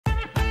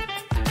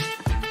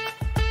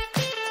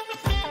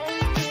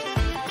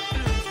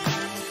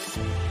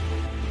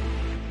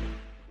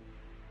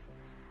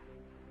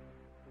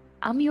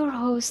I'm your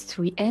host,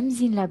 Riem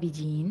Zin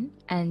Labidin,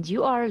 and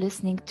you are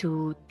listening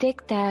to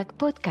Tic Tac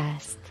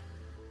Podcast.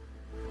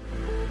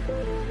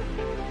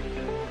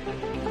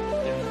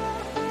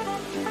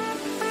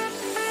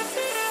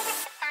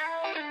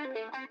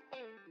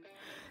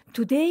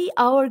 Today,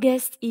 our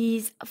guest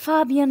is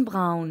Fabian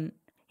Braun.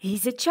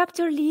 He's a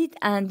chapter lead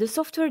and a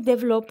software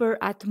developer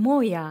at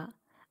MOIA.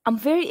 I'm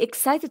very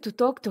excited to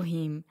talk to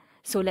him,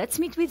 so let's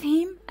meet with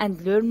him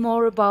and learn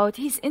more about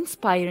his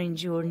inspiring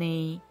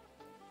journey.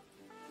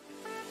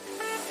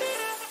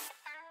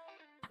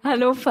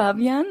 Hello,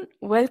 Fabian.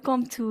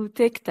 Welcome to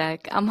Tic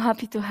Tac. I'm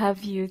happy to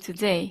have you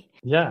today.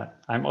 Yeah,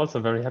 I'm also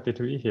very happy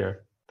to be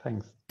here.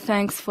 Thanks.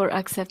 Thanks for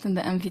accepting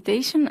the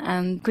invitation.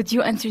 And could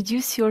you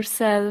introduce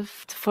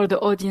yourself for the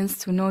audience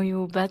to know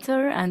you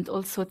better and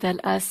also tell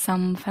us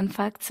some fun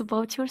facts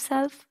about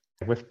yourself?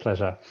 With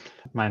pleasure.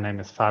 My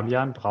name is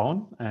Fabian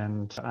Braun,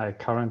 and I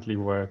currently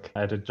work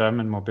at a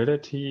German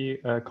mobility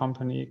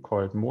company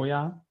called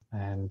MOIA.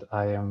 And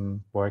I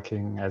am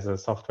working as a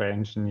software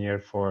engineer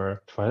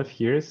for 12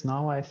 years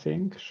now, I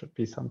think. Should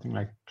be something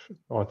like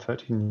or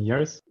 13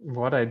 years.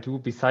 What I do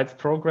besides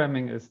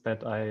programming is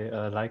that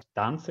I like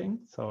dancing.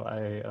 So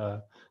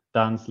I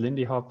dance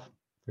Lindy Hop,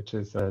 which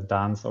is a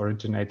dance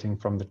originating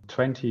from the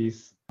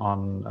 20s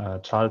on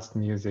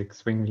Charleston music,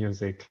 swing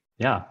music.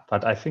 Yeah,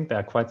 but I think there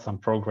are quite some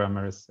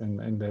programmers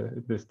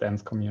in this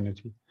dance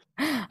community.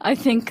 I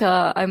think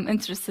I'm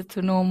interested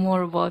to know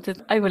more about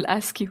it. I will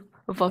ask you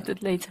about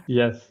it later.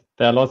 Yes,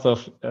 there are lots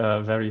of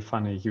very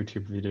funny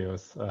YouTube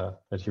videos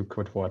that you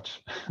could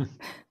watch.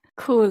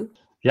 Cool.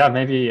 Yeah,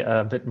 maybe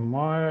a bit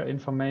more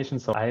information.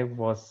 So I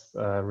was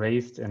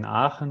raised in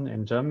Aachen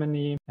in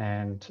Germany,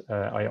 and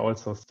I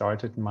also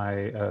started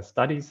my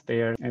studies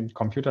there in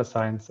computer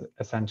science,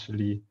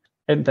 essentially.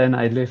 And then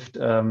I lived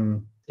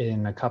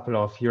in a couple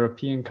of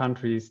European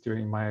countries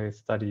during my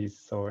studies,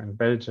 so in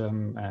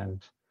Belgium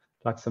and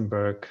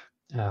Luxembourg,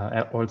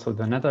 also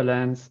the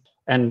Netherlands.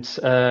 And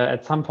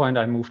at some point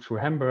I moved to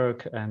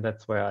Hamburg, and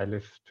that's where I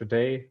live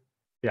today.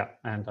 Yeah,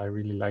 and I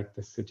really like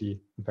the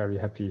city. Very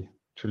happy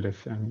to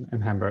live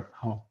in Hamburg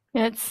now.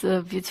 Yeah, it's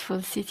a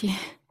beautiful city.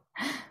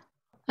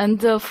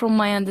 And from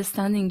my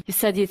understanding, you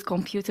studied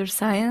computer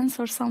science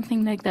or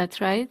something like that,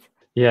 right?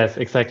 Yes,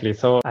 exactly.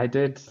 So I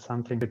did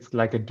something, it's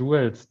like a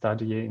dual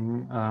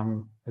studying,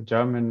 a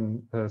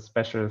German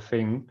special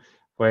thing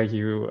where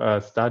you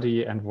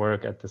study and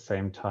work at the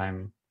same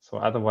time. So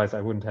otherwise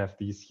I wouldn't have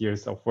these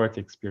years of work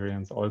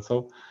experience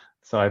also.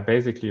 So I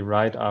basically,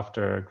 right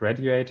after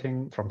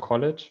graduating from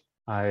college,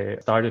 I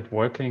started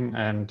working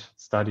and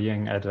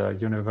studying at a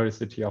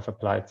University of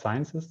Applied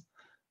Sciences.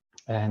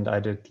 And I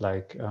did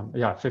like,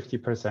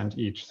 50%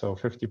 each. So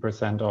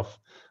 50%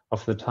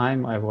 of the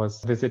time I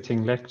was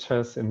visiting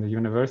lectures in the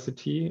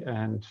university,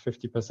 and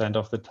 50%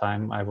 of the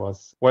time I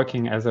was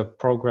working as a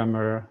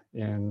programmer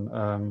in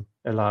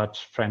a large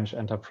French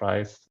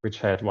enterprise, which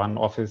had one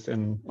office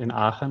in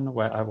Aachen,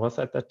 where I was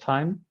at that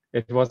time.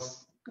 It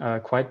was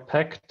quite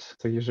packed.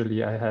 So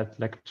usually I had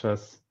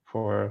lectures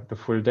for the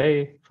full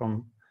day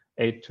from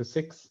 8 to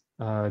 6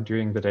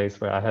 during the days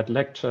where I had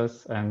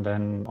lectures. And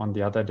then on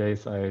the other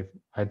days, I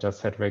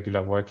just had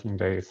regular working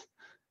days.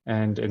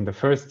 And in the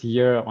first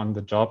year on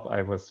the job,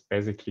 I was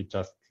basically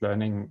just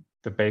learning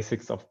the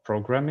basics of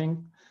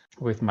programming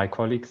with my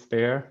colleagues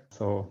there.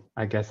 So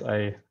I guess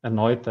I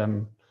annoyed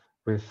them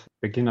with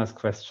beginners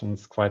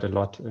questions quite a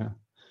lot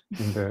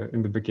in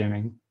the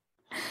beginning.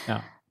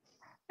 Yeah.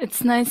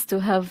 It's nice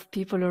to have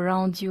people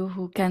around you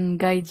who can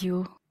guide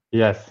you.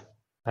 Yes,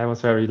 I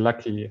was very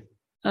lucky.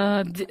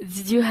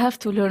 Did you have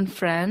to learn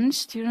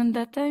French during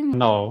that time?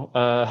 No,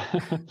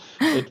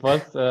 it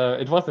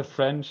was a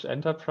French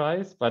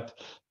enterprise, but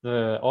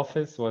the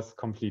office was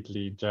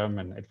completely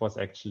German. It was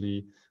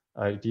actually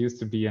it used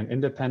to be an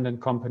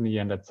independent company,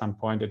 and at some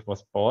point it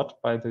was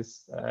bought by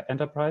this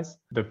enterprise.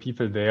 The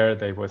people there,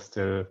 they were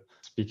still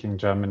speaking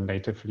German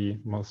natively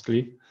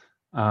mostly.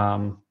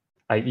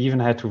 I even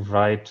had to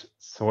write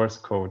source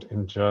code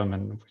in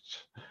German,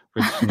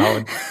 which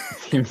now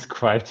seems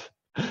quite.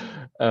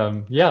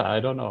 I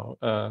don't know.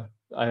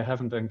 I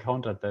haven't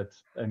encountered that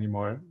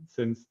anymore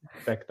since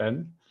back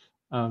then.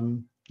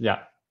 Yeah.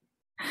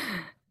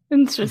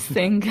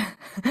 Interesting.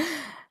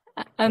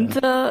 And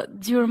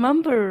do you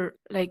remember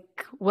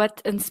like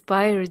what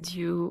inspired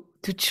you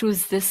to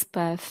choose this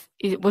path?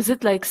 Was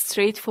it like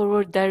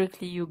straightforward,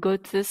 directly you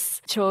got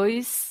this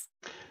choice?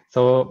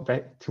 So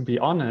to be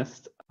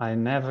honest, I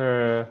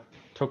never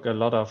took a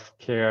lot of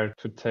care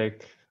to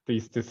take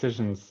these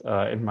decisions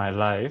in my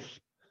life,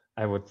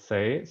 I would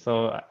say.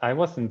 So I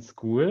was in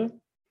school,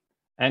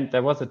 and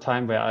there was a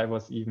time where I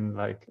was even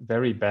like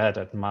very bad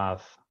at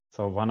math.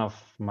 So one of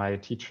my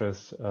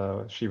teachers,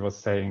 she was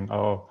saying,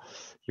 "Oh,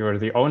 you're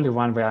the only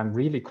one where I'm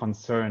really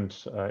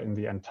concerned in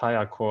the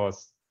entire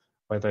course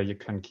whether you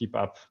can keep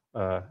up."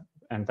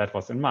 And that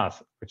was in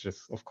math, which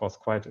is of course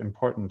quite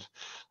important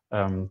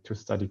to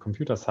study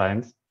computer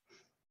science.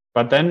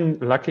 But then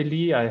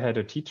luckily I had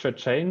a teacher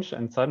change,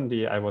 and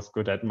suddenly I was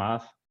good at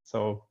math.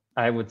 So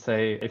I would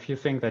say if you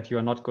think that you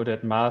are not good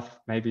at math,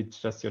 maybe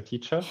it's just your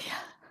teacher.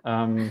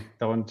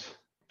 Don't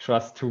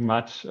trust too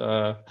much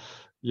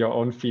your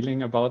own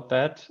feeling about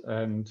that.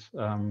 And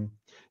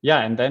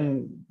yeah, and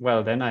then,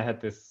 well, then I had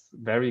this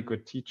very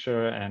good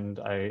teacher, and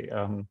I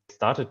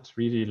started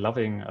really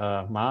loving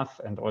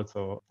math. And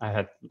also I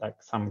had like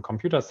some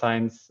computer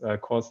science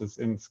courses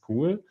in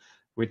school,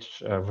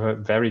 which were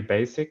very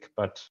basic,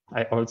 but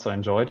I also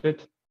enjoyed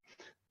it.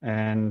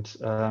 And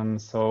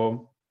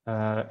so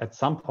at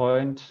some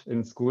point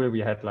in school, we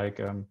had like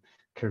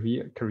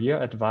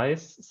career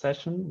advice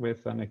session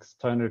with an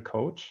external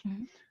coach.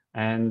 Mhm.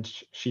 And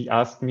she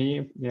asked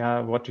me, yeah,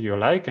 what do you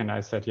like? And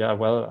I said, yeah,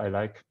 well, I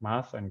like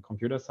math and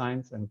computer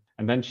science.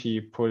 And then she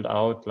pulled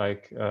out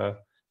like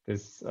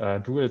this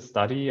dual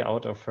study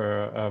out of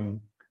her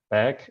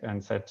bag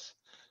and said,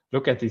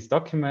 look at these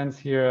documents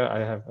here.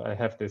 I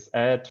have this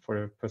ad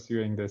for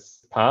pursuing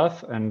this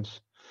path. And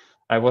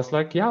I was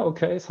like, yeah,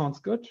 okay, sounds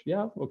good.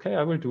 Yeah, okay,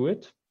 I will do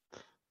it.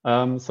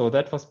 So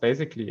that was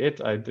basically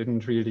it. I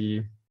didn't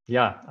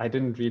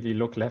really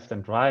look left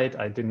and right.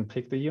 I didn't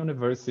pick the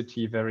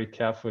university very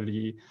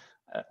carefully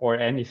or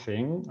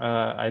anything.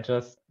 I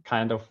just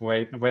kind of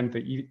went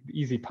the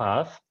easy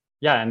path.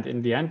 Yeah, and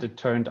in the end, it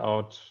turned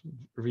out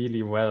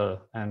really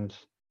well. And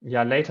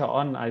yeah, later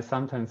on, I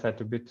sometimes had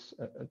a bit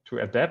to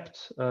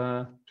adapt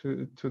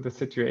to the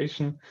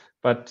situation,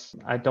 but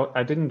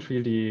I didn't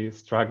really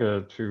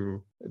struggle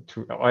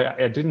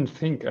I didn't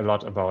think a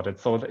lot about it.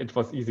 So it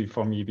was easy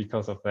for me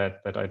because of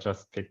that I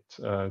just picked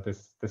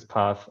this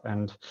path.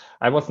 And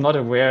I was not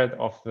aware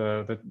of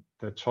the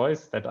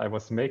choice that I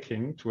was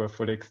making to a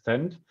full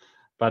extent.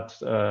 But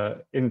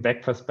in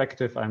back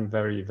perspective, I'm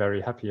very,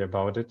 very happy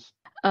about it.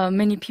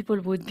 Many people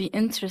would be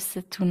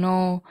interested to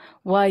know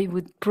why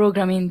would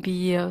programming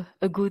be a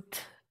good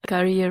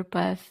career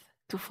path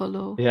to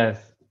follow.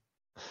 Yes.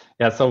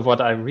 Yeah, so what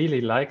I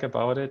really like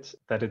about it,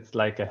 that it's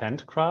like a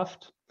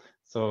handcraft.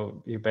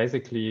 So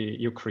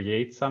you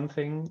create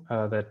something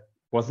that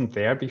wasn't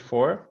there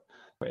before.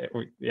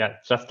 Yeah,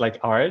 just like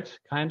art,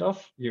 kind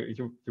of.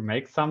 You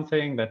make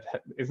something that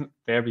isn't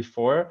there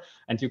before,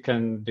 and you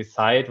can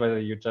decide whether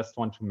you just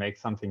want to make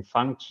something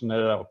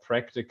functional or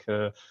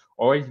practical,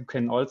 or you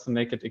can also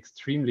make it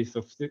extremely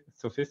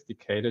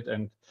sophisticated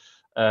and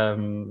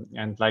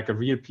like a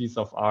real piece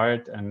of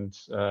art, and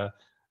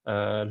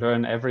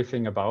learn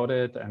everything about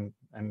it. And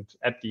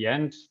at the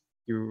end,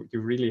 you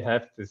really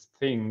have this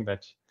thing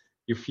that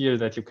you feel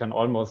that you can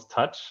almost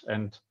touch.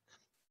 And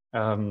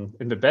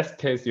in the best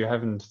case, you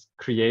haven't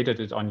created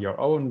it on your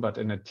own, but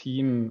in a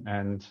team.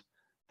 And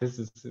this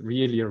is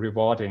really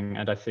rewarding.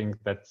 And I think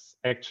that's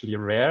actually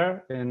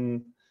rare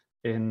in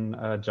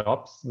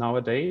jobs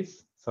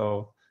nowadays.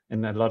 So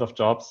in a lot of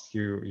jobs,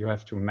 you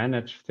have to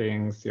manage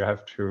things. You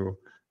have to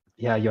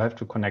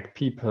connect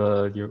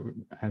people,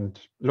 and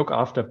look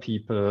after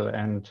people,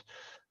 and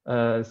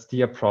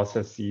steer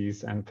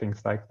processes and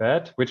things like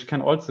that, which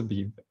can also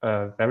be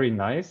very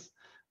nice.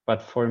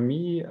 But for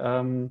me,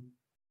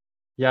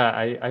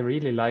 I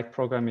really like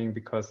programming,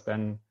 because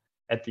then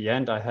at the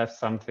end I have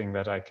something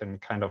that I can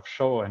kind of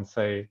show and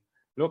say,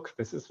 look,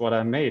 this is what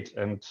I made,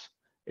 and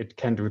it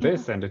can do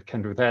this and it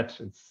can do that.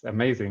 It's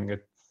amazing.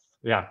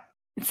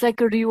 It's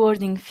like a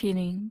rewarding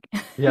feeling.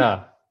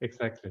 Yeah,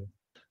 exactly.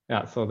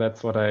 Yeah, so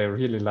that's what I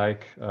really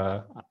like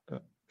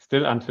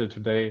still until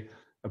today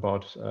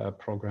about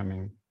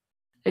programming.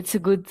 It's a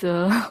good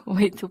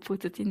way to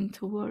put it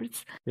into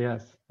words.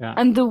 Yes, yeah.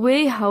 And the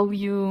way how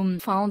you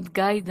found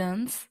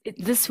guidance,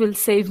 this will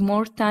save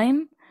more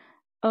time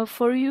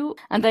for you.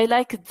 And I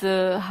like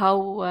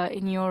how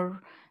in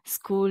your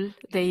school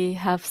they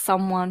have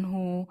someone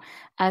who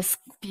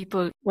asks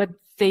people what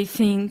they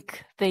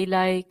think they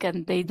like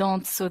and they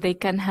don't, so they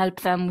can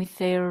help them with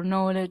their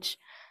knowledge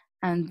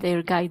and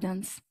their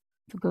guidance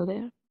to go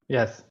there.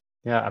 Yes,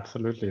 yeah,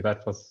 absolutely.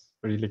 That was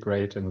really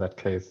great in that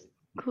case.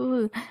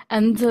 Cool.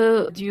 And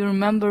do you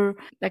remember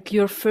like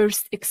your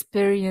first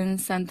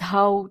experience and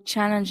how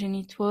challenging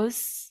it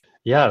was?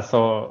 Yeah,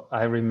 so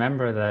I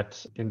remember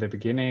that in the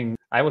beginning,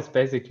 I was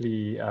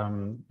basically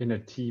in a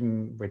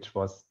team which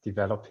was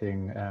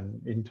developing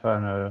an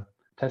internal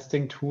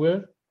testing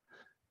tool.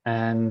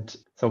 And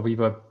so we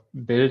were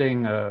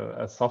building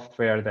a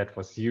software that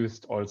was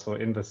used also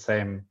in the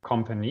same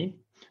company.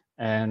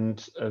 And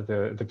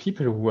the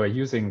people who were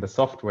using the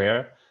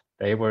software,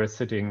 they were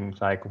sitting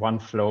like one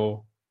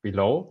flow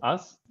below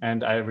us.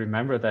 And I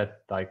remember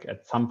that like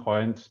at some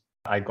point,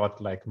 I got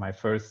like my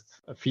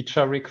first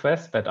feature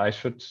request that I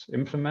should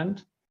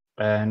implement.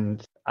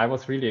 And I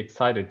was really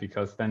excited,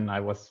 because then I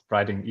was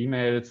writing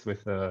emails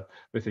with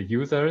the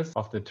users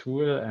of the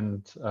tool.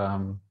 And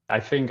I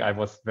think I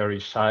was very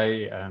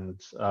shy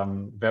and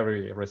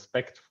very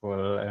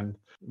respectful, and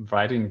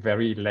writing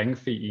very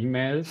lengthy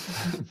emails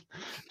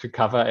to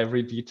cover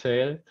every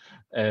detail.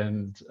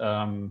 And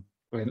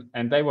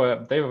they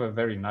were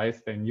very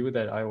nice. They knew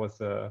that I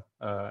was a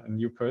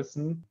new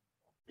person.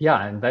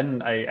 Yeah, and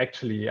then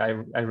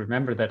I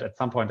remember that at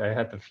some point I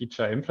had the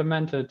feature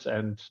implemented,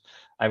 and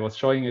I was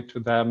showing it to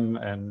them,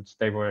 and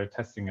they were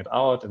testing it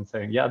out and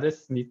saying, yeah,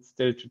 this needs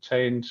still to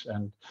change.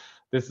 And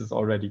this is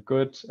already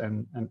good,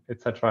 and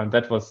etc. And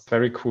that was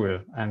very cool.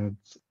 And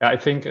I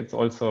think it's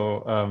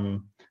also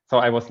so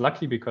I was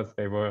lucky because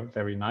they were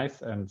very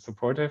nice and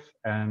supportive,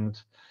 and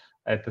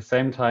at the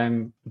same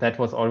time, that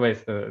was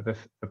always the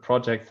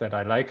projects that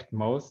I liked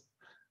most,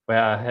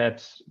 where I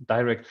had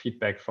direct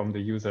feedback from the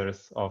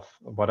users of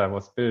what I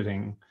was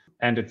building.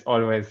 And it's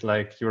always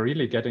like you're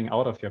really getting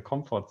out of your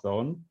comfort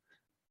zone,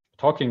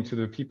 talking to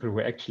the people who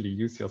actually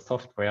use your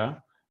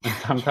software. And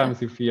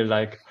sometimes you feel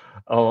like,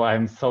 oh,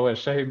 I'm so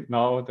ashamed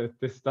now that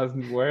this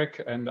doesn't work,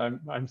 and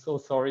I'm so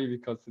sorry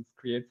because it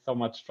creates so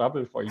much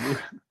trouble for you.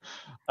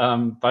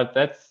 But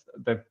that's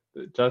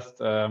just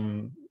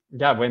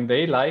when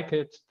they like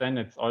it, then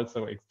it's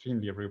also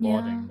extremely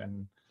rewarding.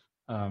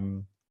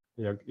 Then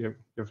you're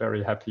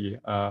very happy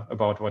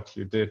about what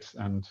you did,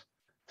 and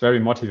it's very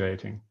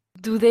motivating.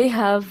 Do they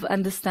have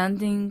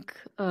understanding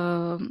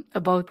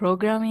about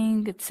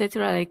programming,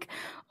 etc.? Like,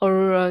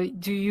 or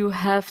do you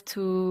have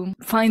to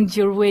find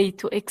your way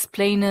to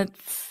explain it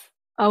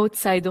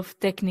outside of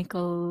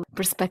technical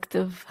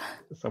perspective?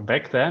 So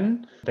back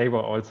then, they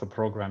were also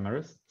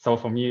programmers. So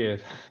for me,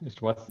 it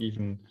was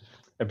even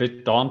a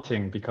bit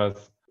daunting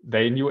because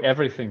they knew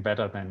everything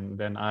better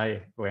than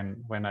I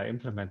when I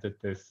implemented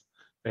this.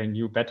 They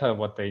knew better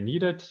what they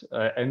needed,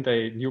 and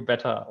they knew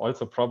better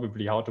also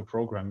probably how to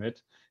program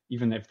it,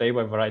 even if they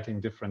were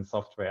writing different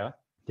software.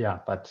 Yeah,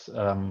 but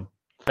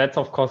that's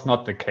of course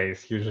not the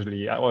case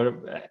usually.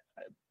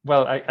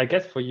 I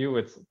guess for you,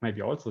 it's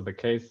maybe also the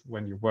case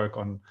when you work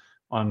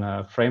on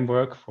a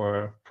framework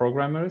for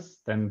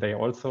programmers, then they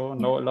also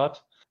know a lot.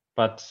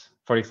 But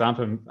for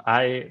example,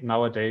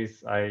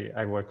 nowadays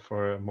I work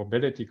for a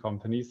mobility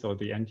company, so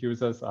the end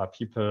users are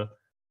people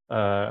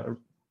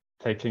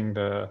taking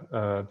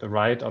the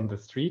ride on the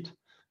street,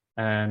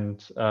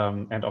 and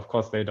of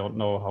course they don't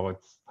know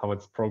how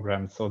it's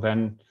programmed. So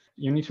then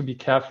you need to be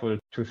careful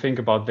to think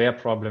about their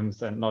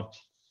problems and not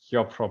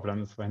your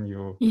problems when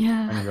you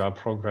are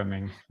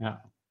programming. Yeah,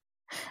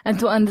 and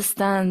to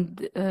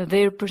understand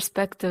their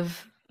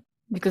perspective,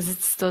 because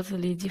it's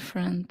totally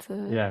different.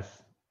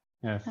 Yes.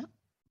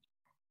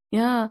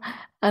 Yeah.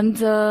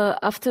 And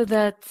after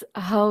that,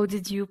 how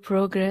did you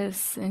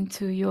progress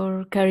into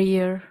your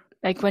career?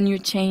 Like when you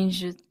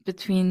changed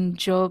between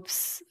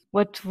jobs,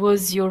 what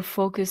was your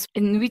focus?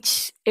 In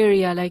which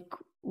area, like,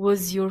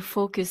 was your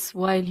focus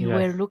while you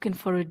were looking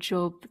for a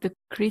job? The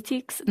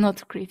critics?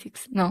 Not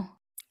critics, no.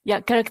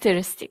 Yeah,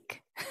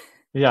 characteristic.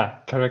 Yeah,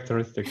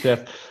 characteristics,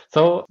 yes.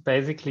 So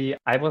basically,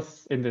 I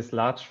was in this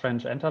large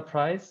French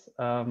enterprise,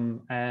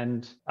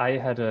 and I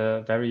had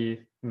a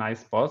very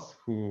nice boss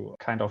who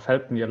kind of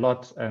helped me a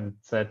lot and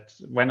said,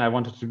 when I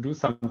wanted to do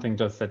something,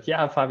 just said,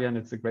 yeah, Fabian,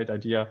 it's a great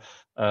idea.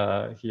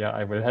 Here,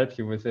 I will help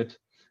you with it.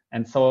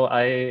 And so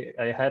I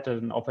had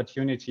an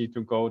opportunity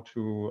to go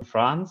to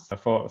France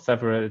for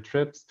several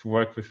trips to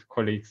work with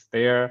colleagues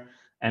there.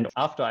 And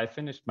after I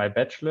finished my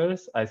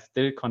bachelor's, I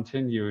still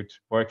continued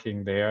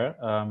working there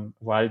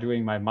while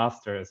doing my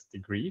master's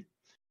degree.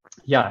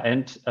 Yeah,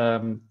 and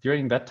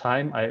during that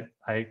time,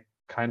 I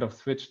kind of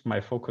switched my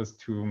focus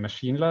to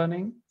machine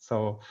learning.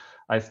 So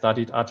I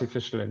studied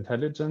artificial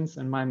intelligence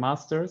in my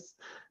master's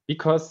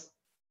because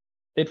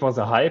it was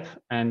a hype,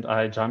 and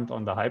I jumped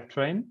on the hype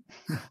train.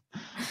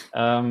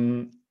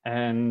 And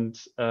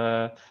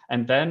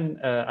then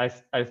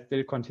I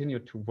still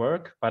continued to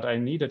work, but I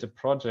needed a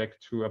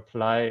project to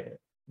apply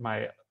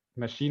my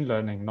machine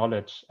learning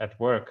knowledge at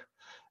work.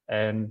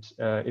 And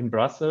in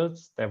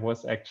Brussels, there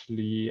was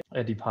actually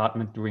a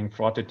department doing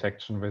fraud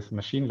detection with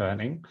machine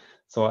learning.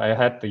 So I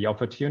had the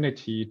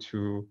opportunity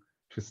to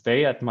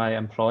stay at my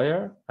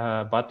employer,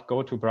 but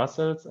go to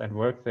Brussels and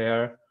work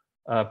there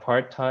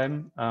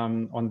part-time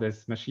on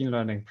this machine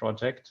learning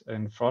project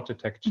in fraud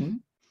detection. Mm-hmm.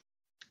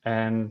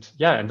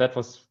 And that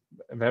was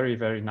very,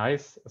 very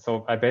nice.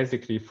 So I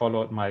basically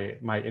followed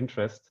my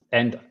interest,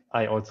 and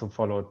I also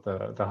followed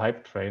the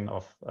hype train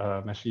of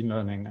machine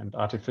learning and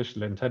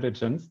artificial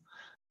intelligence.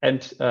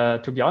 And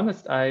to be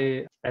honest,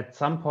 at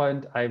some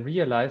point I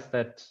realized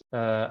that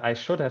I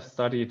should have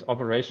studied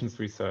operations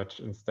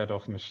research instead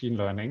of machine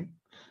learning,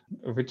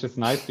 which is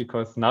nice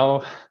because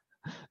now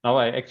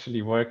I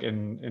actually work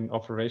in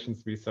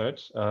operations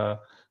research.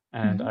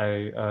 And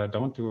I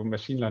don't do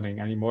machine learning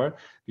anymore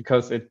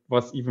because it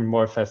was even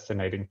more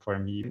fascinating for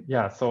me.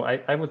 Yeah, so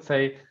I would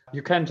say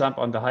you can jump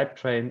on the hype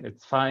train.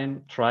 It's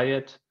fine, try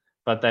it.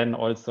 But then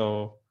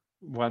also,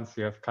 once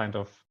you have kind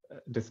of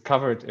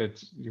discovered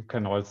it, you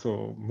can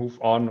also move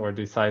on or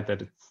decide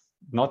that it's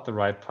not the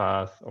right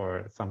path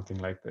or something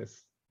like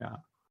this.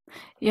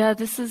 Yeah,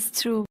 this is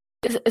true,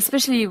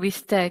 especially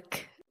with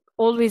tech.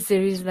 Always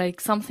there is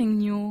like something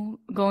new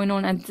going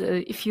on, and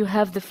if you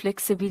have the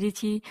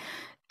flexibility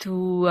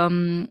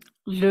to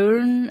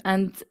learn,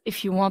 and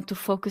if you want to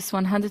focus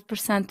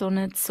 100% on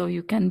it so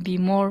you can be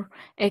more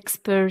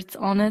expert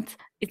on it,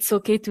 it's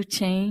okay to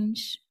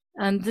change.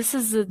 And this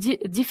is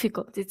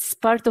difficult. It's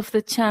part of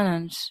the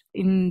challenge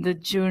in the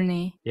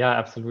journey. Yeah,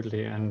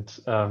 absolutely. And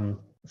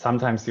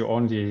sometimes you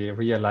only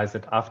realize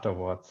it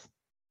afterwards.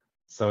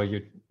 So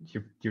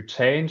you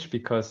change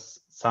because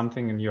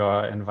something in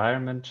your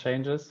environment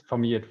changes. For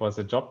me, it was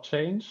a job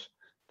change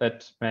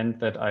that meant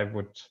that I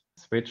would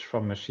switch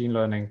from machine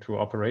learning to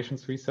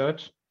operations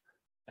research.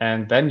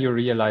 And then you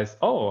realize,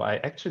 oh, I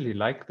actually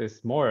like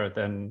this more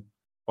than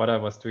what I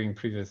was doing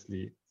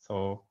previously.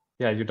 So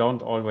yeah, you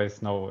don't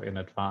always know in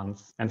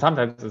advance. And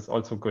sometimes it's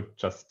also good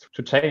just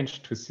to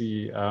change to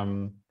see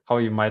how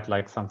you might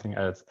like something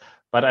else.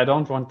 But I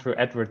don't want to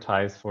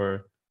advertise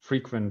for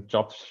frequent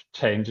job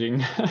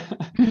changing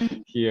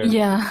here.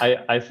 Yeah.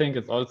 I think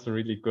it's also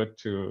really good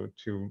to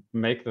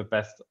make the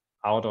best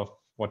out of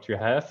what you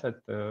have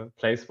at the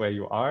place where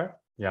you are.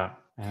 Yeah.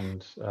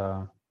 And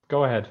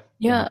go ahead.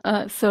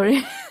 Yeah,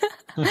 sorry.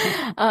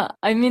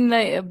 I mean,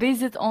 like,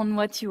 based on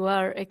what you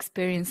are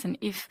experiencing,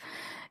 if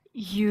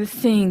you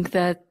think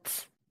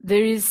that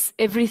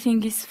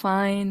everything is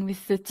fine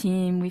with the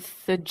team,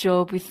 with the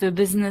job, with the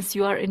business,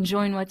 you are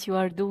enjoying what you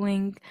are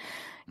doing,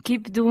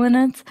 keep doing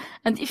it.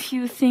 And if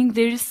you think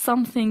there is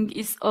something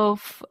is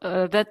off,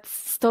 that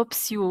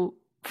stops you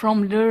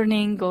from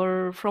learning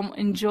or from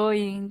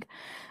enjoying,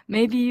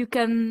 maybe you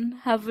can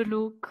have a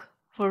look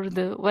for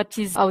what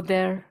is out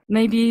there.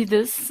 Maybe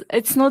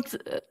it's not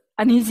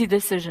an easy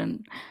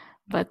decision,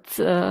 but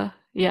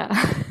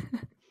yeah.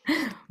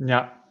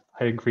 Yeah,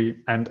 I agree.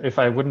 And if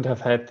I wouldn't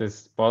have had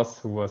this boss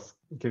who was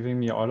giving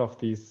me all of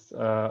these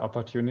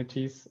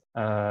opportunities,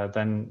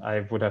 then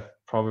I would have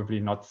probably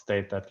not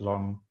stayed that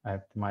long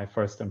at my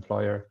first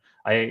employer.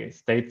 I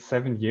stayed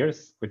 7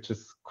 years, which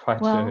is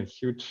quite a Wow.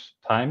 huge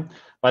time.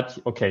 But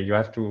okay, you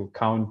have to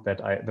count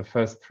that the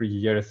first 3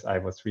 years I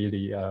was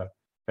really a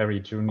very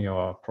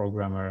junior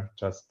programmer,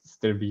 just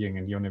still being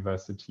in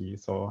university.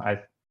 So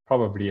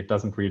probably it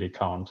doesn't really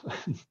count.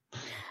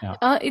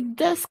 Yeah. It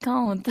does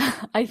count,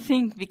 I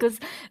think, because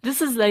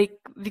this is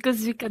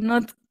because you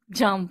cannot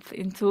jump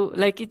into,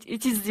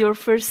 it is your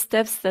first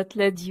steps that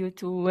led you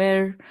to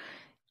where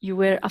you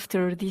were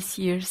after these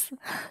years.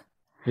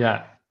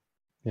 Yeah.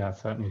 Yeah,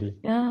 certainly.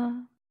 Yeah.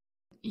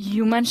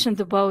 You mentioned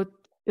about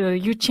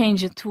you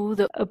changed to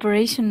the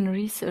operation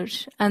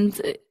research, and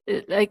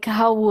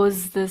how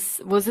was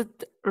this? Was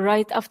it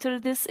right after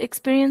this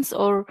experience,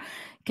 or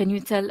can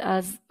you tell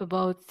us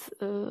about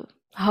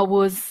how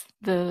was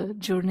the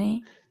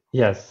journey?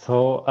 Yes.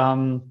 So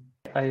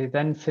I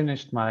then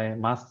finished my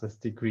master's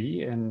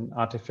degree in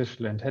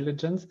artificial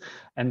intelligence,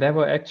 and there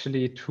were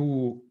actually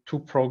two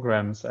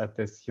programs at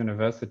this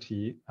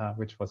university,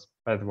 which was,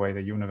 by the way,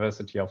 the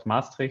University of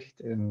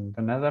Maastricht in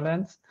the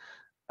Netherlands.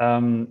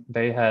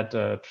 They had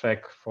a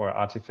track for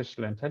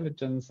artificial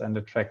intelligence and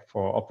a track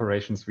for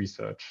operations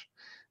research.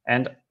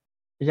 And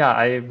yeah,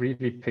 I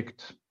really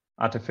picked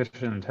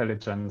artificial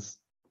intelligence.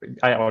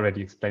 I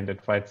already explained it,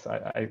 right? So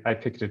I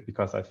picked it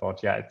because I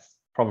thought, yeah, it's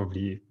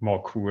probably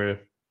more cool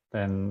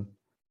than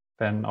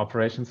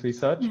operations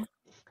research. Yeah.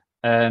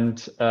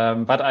 And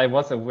but I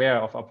was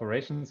aware of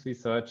operations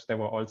research. There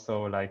were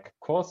also like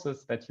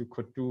courses that you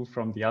could do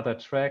from the other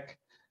track,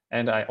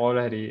 and I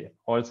already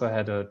also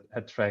had a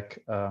track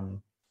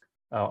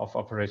of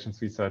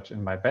operations research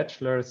in my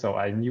bachelor, so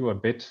I knew a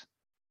bit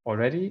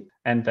already.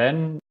 And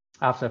then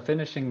after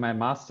finishing my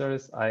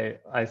master's,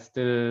 I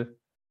still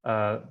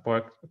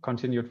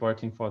continued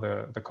working for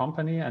the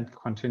company and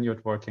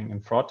continued working in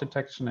fraud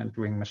detection and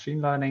doing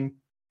machine learning.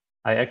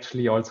 I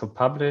actually also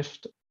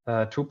published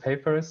 2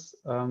 papers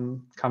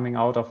coming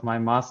out of my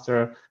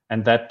master,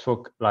 and that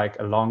took like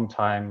a long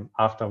time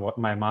after what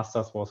my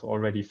master's was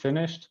already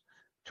finished.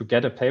 To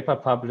get a paper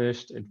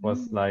published, it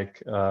was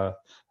like a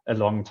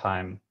long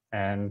time.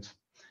 And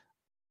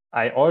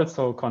I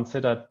also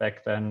considered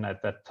back then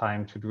at that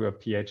time to do a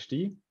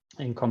PhD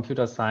in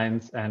computer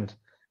science. And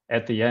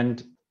at the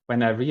end,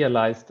 when I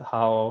realized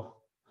how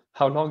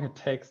long it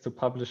takes to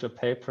publish a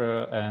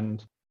paper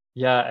and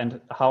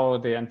how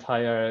the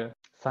entire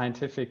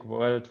scientific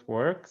world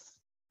works,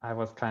 I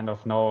was kind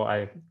of, no,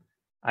 I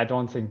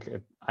don't think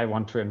I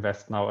want to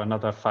invest now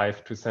another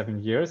 5 to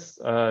 7 years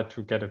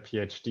to get a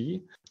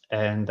PhD.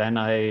 And then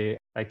I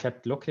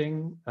kept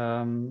looking.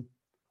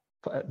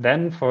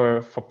 Then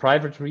for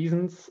private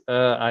reasons,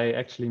 I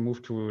actually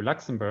moved to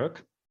Luxembourg.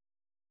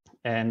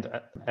 And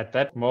at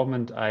that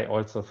moment, I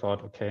also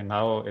thought, okay,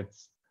 now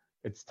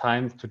it's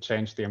time to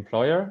change the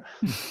employer.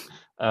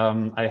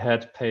 I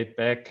had paid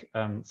back,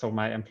 so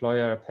my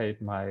employer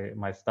paid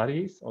my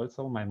studies,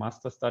 also my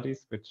master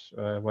studies, which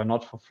were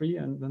not for free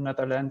in the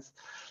Netherlands.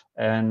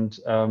 And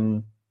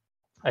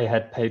I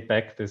had paid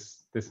back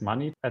this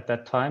money at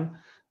that time.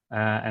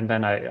 And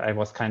then I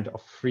was kind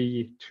of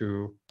free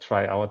to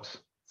try out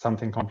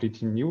something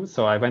completely new.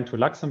 So I went to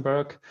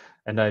Luxembourg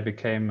and I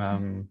became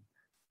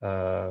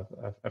a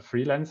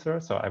freelancer.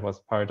 So I was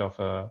part of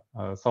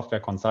a software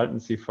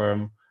consultancy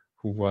firm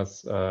who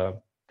was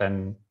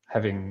then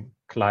having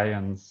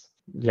clients.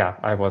 Yeah,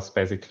 I was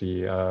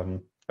basically a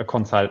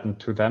consultant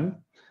to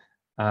them.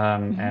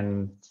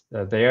 And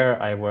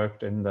there I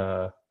worked in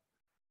the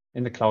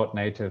cloud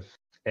native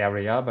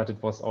area, but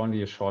it was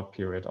only a short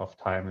period of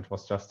time. It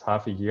was just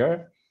half a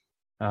year.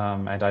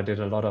 And I did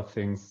a lot of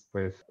things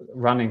with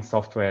running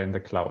software in the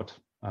cloud,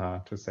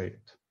 to say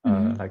it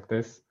like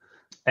this.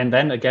 And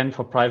then again,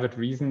 for private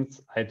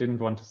reasons, I didn't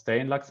want to stay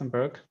in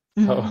Luxembourg.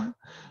 So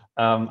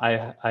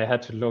I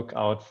had to look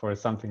out for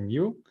something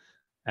new.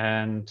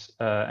 And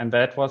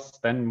that was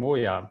then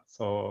MOIA,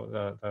 so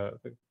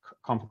the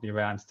company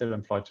where I'm still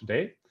employed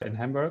today in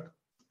Hamburg.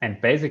 And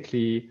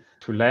basically,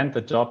 to land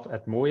the job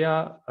at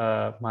MOIA,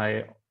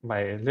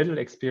 my little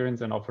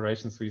experience in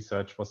operations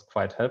research was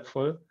quite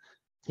helpful.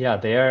 Yeah,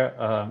 there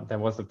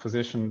was a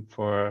position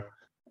for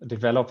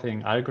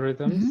developing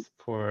algorithms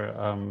for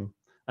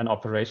an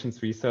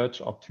operations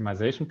research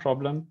optimization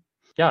problem.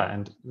 Yeah,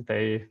 and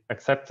they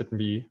accepted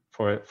me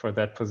for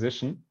that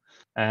position.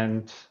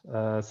 And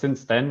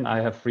since then,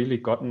 I have really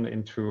gotten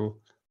into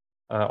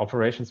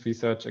operations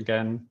research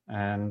again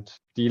and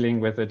dealing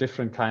with a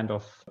different kind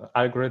of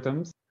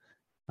algorithms.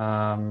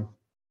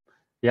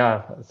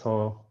 Yeah,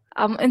 so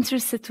I'm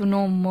interested to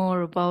know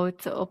more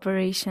about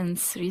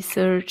operations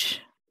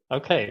research.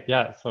 okay,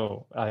 yeah,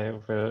 so I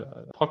will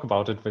talk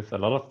about it with a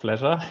lot of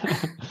pleasure.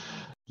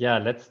 Yeah,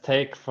 let's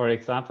take, for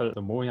example,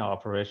 the MOIA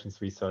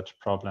operations research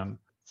problem.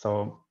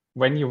 So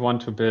when you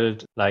want to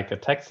build like a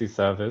taxi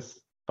service,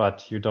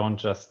 but you don't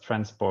just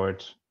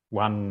transport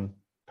one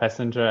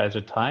passenger at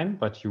a time,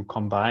 but you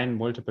combine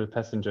multiple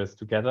passengers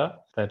together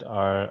that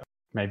are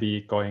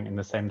maybe going in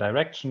the same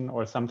direction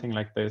or something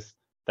like this,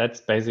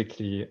 that's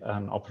basically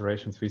an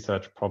operations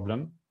research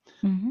problem.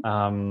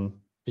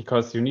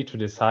 Because you need to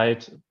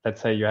decide,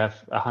 let's say you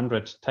have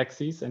 100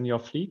 taxis in your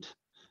fleet,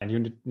 and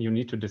you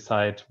need to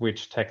decide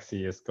which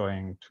taxi is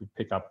going to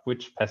pick up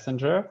which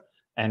passenger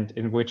and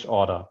in which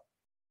order.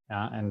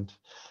 Yeah, and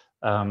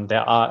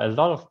there are a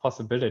lot of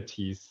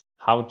possibilities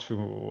how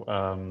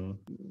to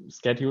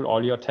schedule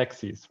all your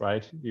taxis,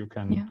 right? You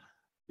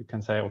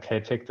can say, okay, I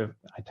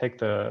take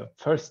the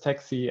first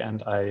taxi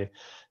and I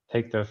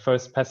take the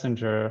first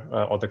passenger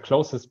or the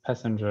closest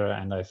passenger,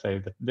 and I say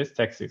that this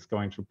taxi is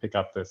going to pick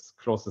up this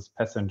closest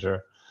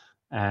passenger.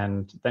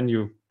 And then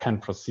you can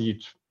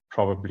proceed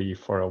probably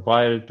for a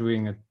while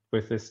doing it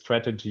with this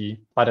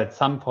strategy. But at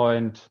some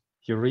point,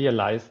 you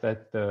realize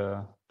that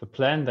the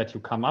plan that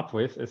you come up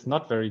with is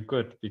not very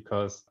good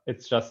because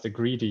it's just a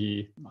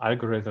greedy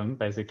algorithm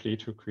basically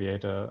to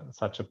create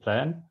such a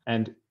plan.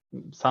 And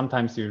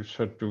sometimes you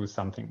should do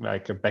something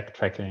like a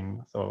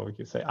backtracking. So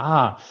you say,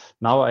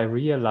 now I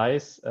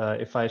realize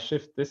if I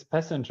shift this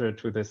passenger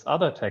to this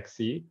other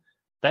taxi,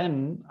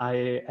 then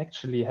I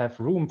actually have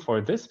room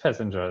for this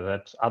passenger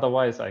that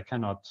otherwise I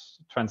cannot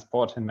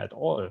transport him at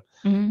all.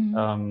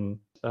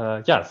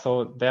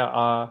 So there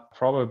are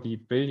probably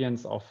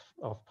billions of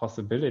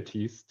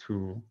possibilities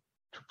to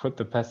put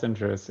the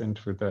passengers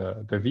into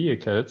the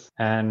vehicles.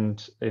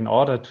 And in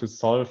order to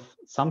solve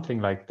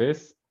something like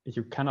this,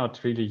 you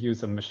cannot really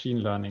use a machine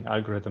learning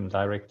algorithm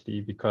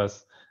directly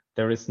because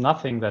there is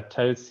nothing that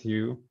tells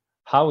you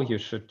how you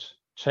should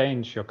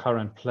change your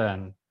current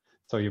plan.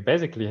 So you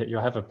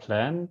have a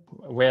plan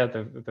where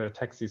the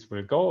taxis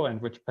will go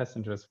and which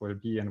passengers will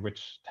be in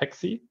which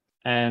taxi.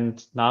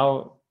 And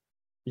now,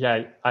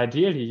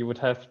 ideally you would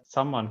have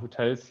someone who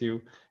tells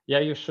you,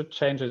 you should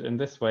change it in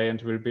this way and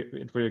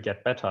it will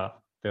get better.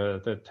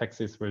 The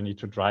taxis will need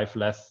to drive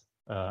less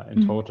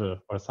in total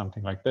or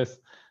something like this.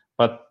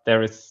 But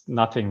there is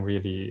nothing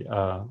really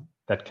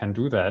that can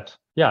do that.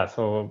 Yeah,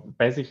 so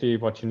basically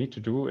what you need to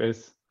do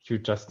is you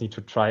just need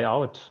to try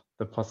out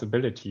the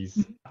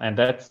possibilities. And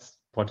that's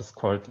what is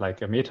called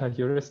like a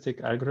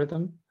meta-heuristic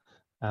algorithm,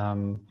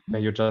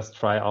 where you just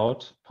try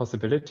out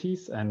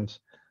possibilities and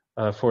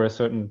for a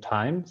certain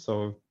time.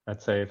 So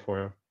let's say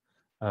for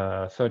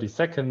 30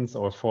 seconds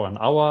or for an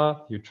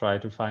hour, you try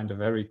to find a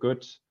very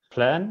good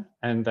plan.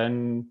 And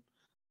then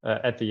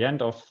at the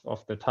end of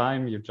the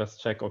time, you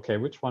just check, okay,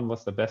 which one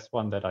was the best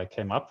one that I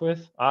came up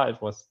with?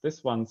 It was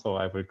this one, so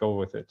I will go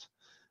with it.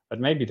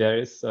 But maybe there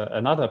is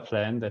another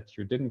plan that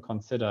you didn't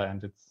consider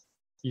and it's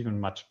even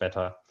much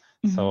better.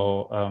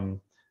 So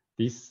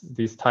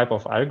these type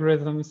of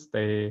algorithms,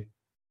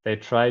 they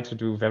try to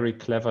do very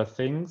clever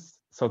things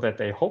so that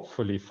they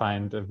hopefully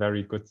find a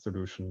very good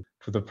solution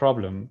to the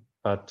problem.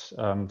 But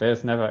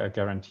there's never a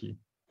guarantee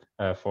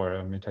for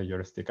a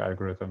meta-heuristic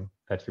algorithm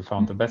that you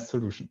found the best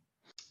solution.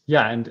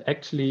 Yeah, and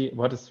actually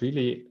what is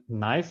really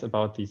nice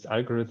about these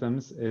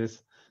algorithms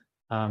is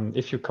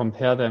if you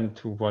compare them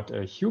to what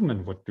a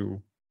human would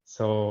do.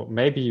 So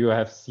maybe you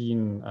have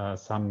seen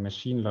some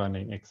machine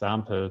learning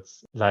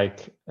examples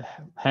like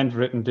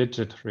handwritten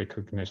digit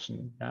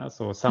recognition. Yeah?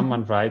 So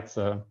someone writes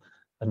a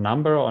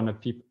number on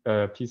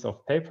a piece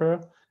of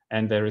paper,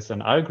 and there is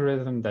an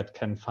algorithm that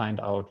can find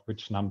out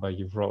which number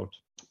you wrote.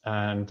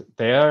 And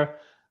there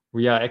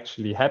we are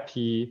actually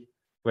happy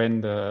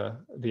when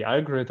the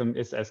algorithm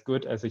is as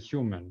good as a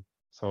human.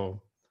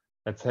 So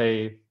let's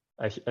say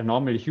a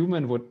normal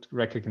human would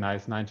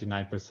recognize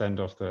 99%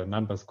 of the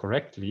numbers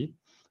correctly.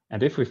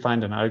 And if we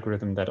find an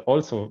algorithm that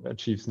also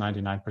achieves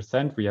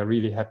 99%, we are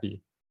really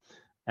happy.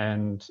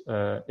 And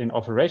in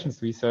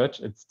operations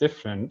research, it's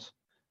different.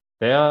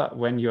 There,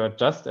 when you are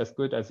just as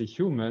good as a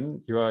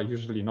human, you are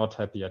usually not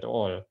happy at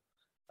all.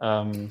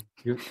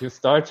 You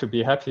start to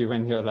be happy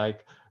when you're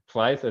like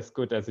twice as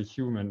good as a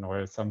human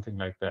or something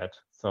like that.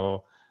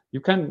 So you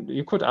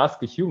could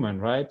ask a human,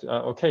 right?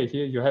 Okay,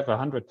 here you have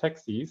 100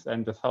 taxis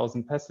and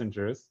 1,000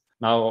 passengers.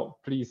 Now,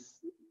 please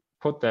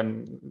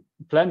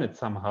plan it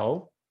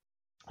somehow.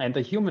 And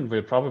the human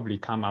will probably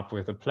come up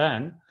with a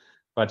plan,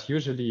 but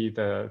usually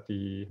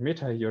the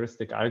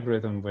meta-heuristic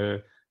algorithm will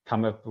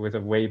come up with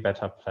a way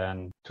better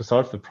plan to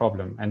solve the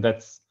problem. And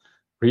that's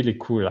really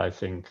cool, I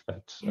think,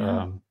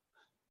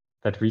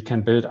 that we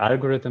can build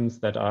algorithms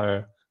that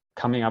are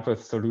coming up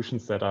with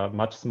solutions that are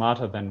much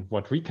smarter than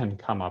what we can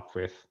come up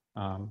with.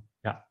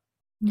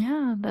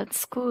 Yeah,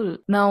 that's cool.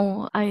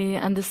 Now I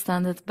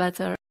understand it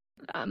better.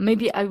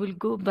 Maybe I will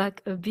go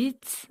back a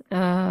bit.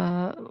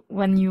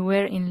 When you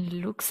were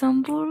in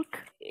Luxembourg,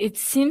 it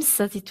seems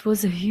that it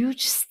was a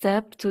huge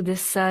step to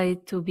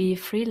decide to be a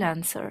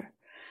freelancer.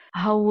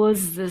 How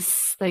was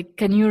this? Like,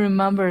 can you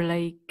remember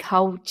like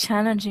how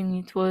challenging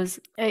it was?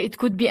 It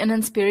could be an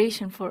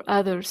inspiration for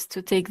others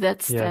to take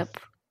that step.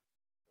 Yes.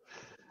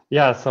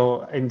 Yeah,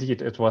 so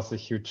indeed, it was a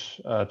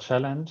huge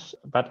challenge,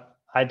 but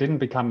I didn't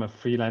become a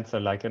freelancer,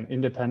 like an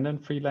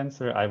independent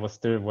freelancer. I was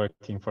still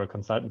working for a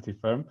consultancy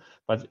firm,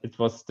 but it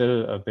was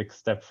still a big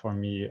step for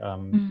me.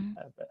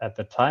 At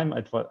the time,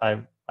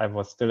 I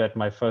was still at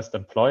my first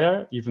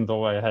employer, even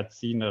though I had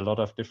seen a lot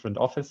of different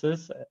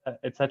offices,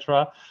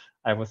 etc.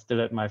 I was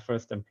still at my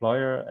first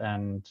employer,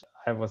 and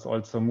I was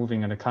also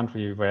moving in a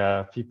country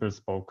where people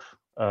spoke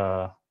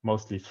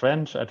mostly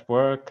French at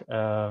work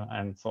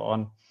and so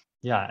on.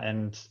 Yeah,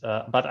 and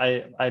but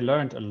I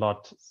learned a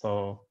lot.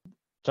 So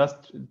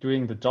just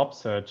doing the job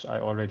search, I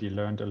already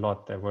learned a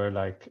lot. There were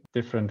like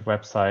different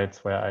websites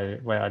where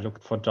I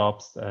looked for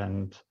jobs,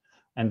 and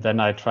then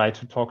I tried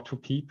to talk to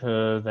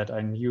people that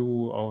I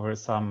knew over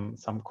some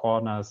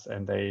corners,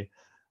 and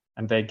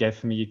they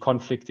gave me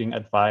conflicting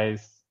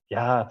advice.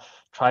 Yeah,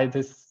 try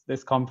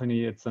this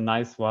company, it's a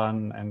nice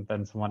one. And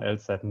then someone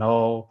else said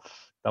no,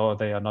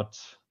 they are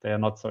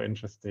not so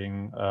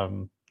interesting.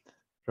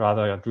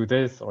 Rather do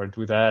this or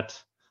do that.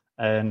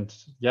 And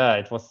yeah,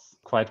 it was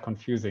quite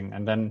confusing.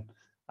 And then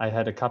I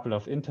had a couple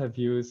of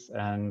interviews,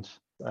 and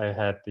I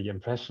had the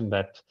impression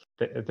that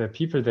the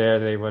people there,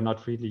 they were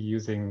not really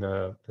using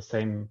the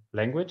same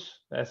language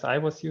as I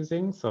was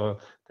using. So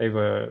they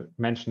were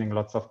mentioning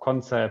lots of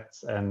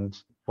concepts and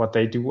what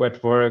they do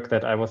at work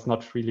that I was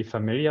not really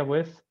familiar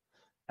with.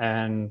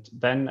 And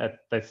then at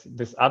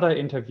this other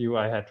interview,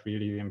 I had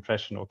really the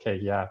impression, okay,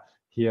 yeah,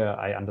 here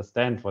I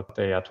understand what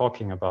they are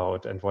talking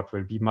about and what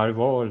will be my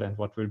role and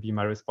what will be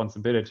my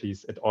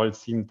responsibilities. It all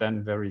seemed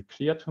then very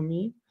clear to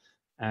me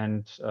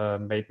and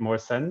made more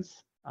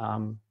sense.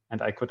 And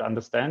I could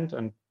understand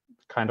and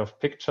kind of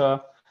picture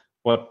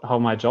how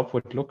my job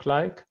would look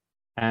like.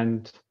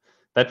 And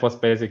that was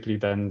basically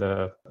then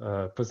the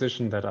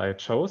position that I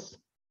chose.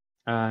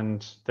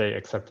 And they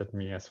accepted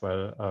me as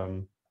well.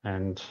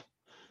 And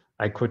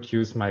I could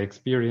use my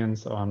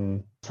experience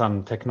on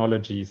some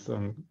technologies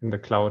in the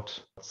cloud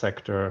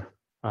sector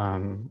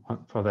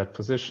for that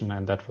position,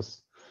 and that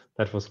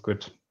was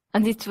good.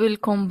 And it will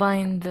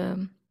combine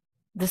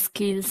the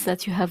skills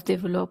that you have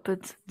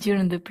developed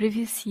during the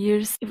previous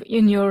years.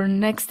 In your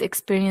next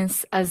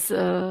experience, as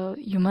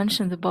you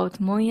mentioned about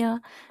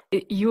MOIA,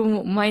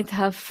 you might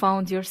have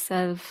found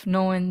yourself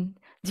knowing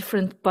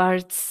different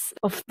parts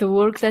of the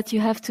work that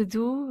you have to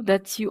do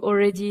that you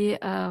already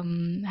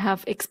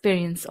have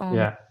experience on.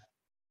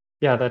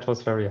 Yeah, that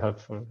was very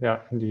helpful. Yeah,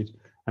 indeed.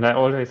 And I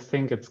always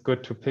think it's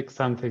good to pick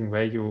something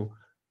where you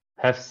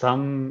have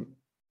some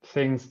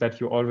things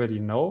that you already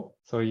know.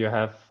 So you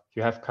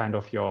have kind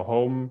of your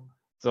home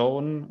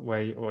zone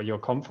or your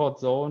comfort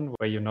zone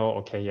where you know,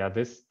 okay, yeah,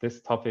 this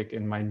topic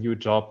in my new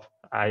job,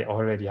 I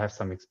already have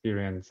some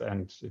experience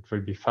and it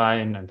will be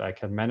fine and I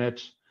can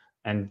manage.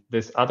 And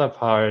this other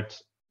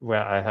part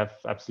where I have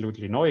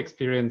absolutely no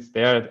experience,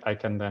 there I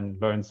can then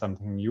learn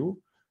something new.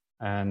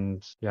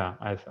 And yeah,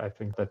 I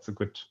think that's a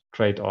good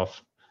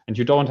trade-off. And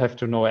you don't have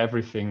to know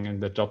everything in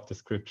the job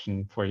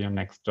description for your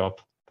next job.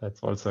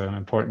 That's also an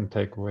important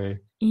takeaway.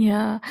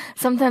 Yeah,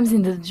 sometimes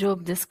in the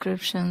job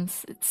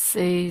descriptions it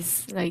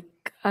says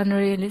like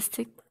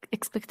unrealistic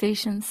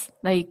expectations,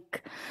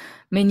 like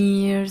many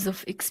years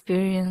of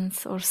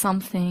experience or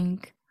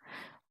something.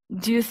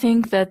 Do you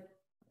think that,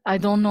 I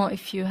don't know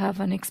if you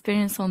have an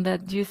experience on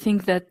that, do you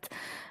think that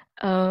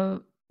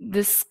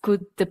this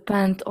could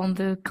depend on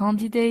the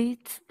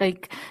candidate?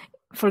 Like,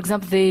 for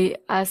example, they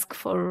ask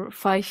for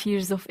 5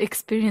 years of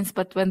experience,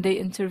 but when they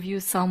interview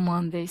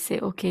someone, they say,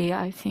 okay,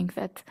 I think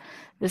that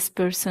this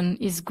person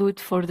is good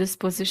for this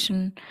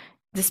position,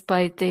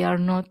 despite they are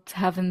not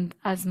having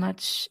as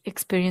much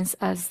experience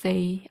as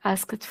they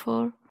asked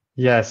for?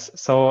 Yes,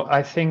 so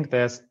I think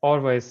there's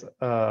always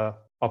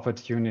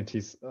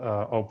opportunities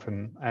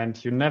open,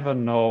 and you never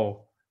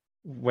know.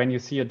 When you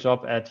see a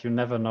job ad, you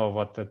never know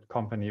what the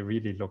company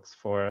really looks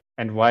for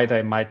and why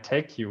they might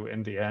take you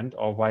in the end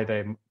or why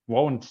they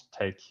won't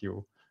take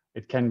you.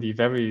 It can be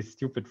very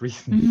stupid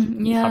reasons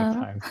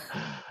sometimes.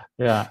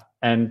 Yeah.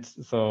 And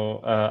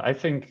so I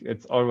think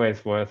it's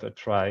always worth a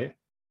try.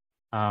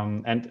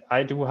 And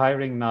I do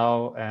hiring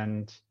now,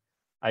 and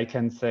I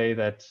can say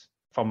that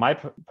from my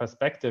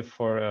perspective,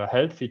 for a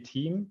healthy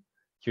team,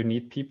 you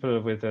need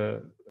people with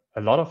a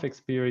lot of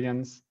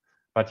experience,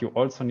 but you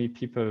also need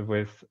people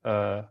with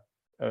a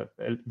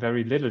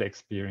very little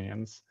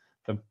experience.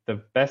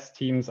 The best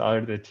teams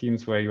are the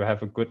teams where you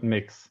have a good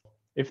mix.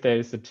 If there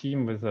is a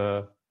team with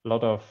a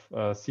lot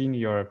of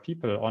senior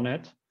people on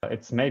it,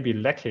 it's maybe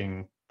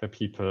lacking the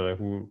people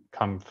who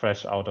come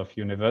fresh out of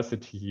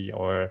university,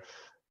 or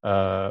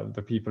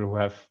the people who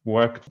have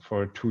worked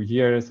for 2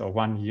 years or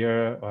 1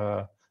 year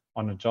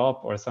on a job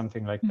or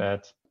something like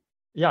that.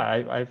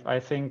 Yeah, I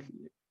think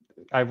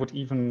I would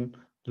even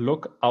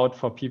look out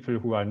for people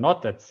who are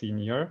not that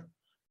senior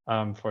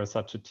for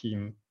such a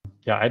team.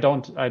 Yeah, I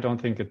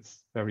don't think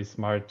it's very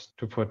smart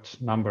to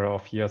put number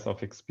of years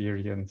of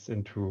experience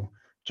into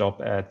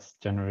job ads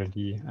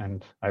generally,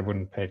 and I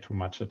wouldn't pay too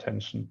much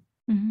attention.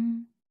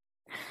 Mm-hmm.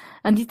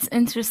 And it's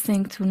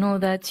interesting to know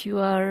that you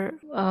are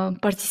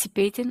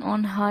participating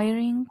on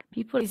hiring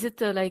people. Is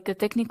it like a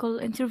technical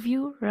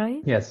interview,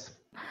 right? Yes.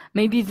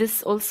 Maybe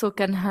this also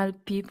can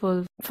help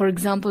people. For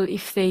example,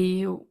 if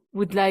they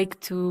would like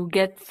to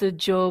get the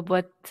job,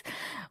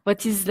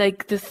 what is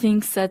like the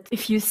things that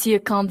if you see a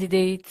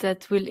candidate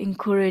that will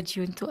encourage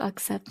you to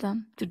accept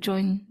them to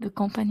join the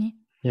company?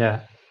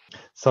 Yeah.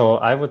 So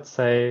I would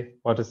say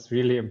what is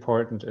really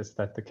important is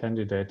that the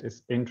candidate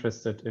is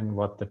interested in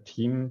what the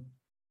team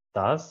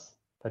does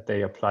that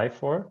they apply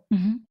for.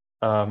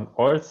 Mm-hmm.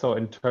 Also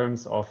in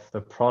terms of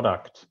the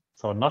product.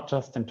 So not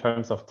just in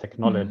terms of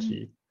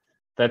technology. Mm-hmm.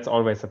 That's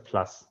always a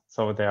plus.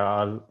 So there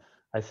are,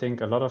 I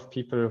think, a lot of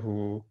people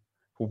who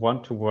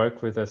want to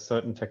work with a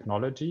certain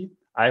technology.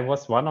 I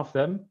was one of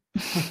them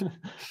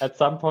at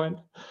some point.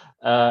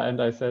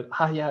 And I said,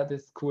 yeah,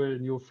 this cool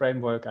new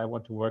framework, I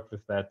want to work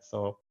with that.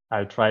 So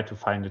I'll try to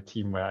find a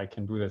team where I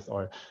can do this,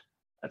 or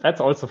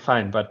that's also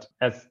fine. But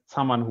as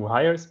someone who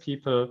hires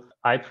people,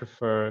 I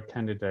prefer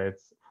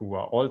candidates who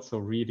are also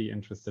really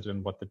interested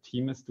in what the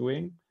team is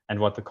doing and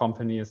what the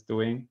company is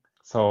doing.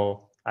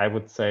 So I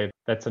would say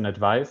that's an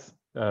advice.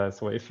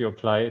 So if you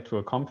apply to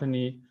a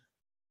company,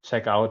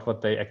 check out what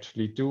they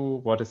actually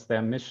do. What is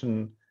their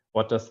mission?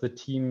 What does the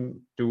team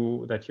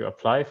do that you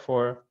apply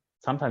for?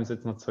 Sometimes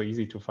it's not so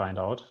easy to find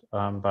out,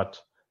 but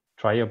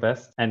try your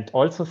best. And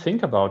also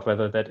think about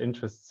whether that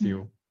interests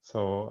you.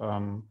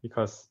 So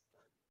because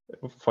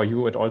for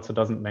you, it also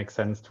doesn't make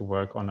sense to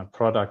work on a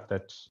product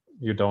that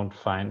you don't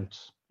find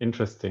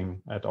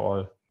interesting at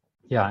all.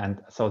 Yeah,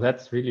 and so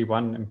that's really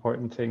one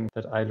important thing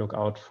that I look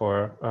out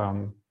for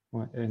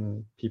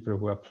in people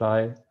who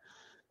apply.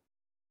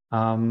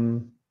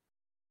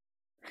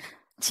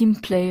 Team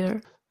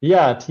player.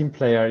 Yeah, team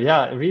player.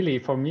 Yeah, really,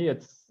 for me,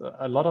 it's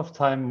a lot of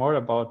time more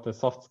about the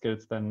soft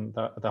skills than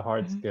the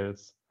hard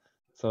skills.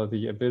 So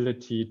the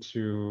ability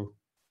to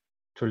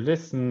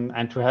listen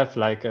and to have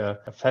like a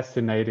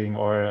fascinating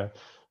or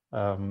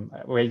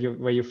where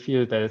you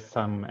feel there's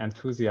some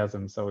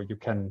enthusiasm, so you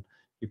can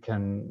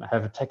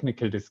have a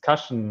technical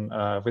discussion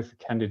with a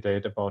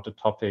candidate about a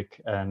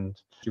topic, and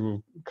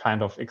you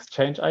kind of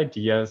exchange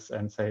ideas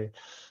and say,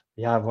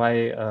 yeah,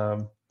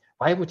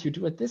 why would you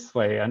do it this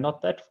way and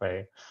not that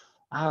way?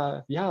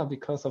 Yeah,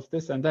 because of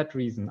this and that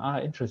reason.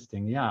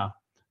 Interesting. Yeah.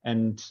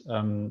 And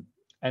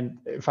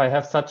if I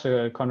have such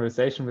a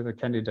conversation with a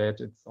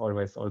candidate, it's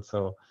always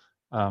also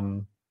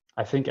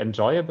I think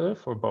enjoyable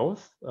for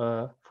both,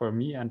 for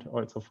me and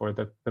also for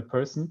the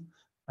person.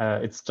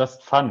 It's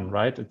just fun,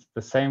 right? It's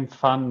the same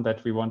fun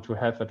that we want to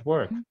have at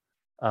work,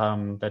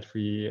 that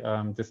we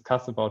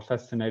discuss about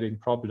fascinating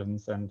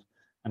problems and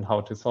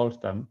how to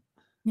solve them.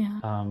 Yeah.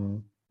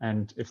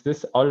 And if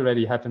this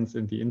already happens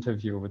in the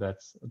interview,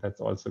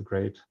 that's also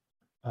great.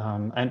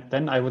 And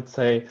then I would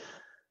say,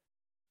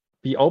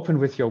 be open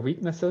with your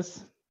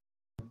weaknesses.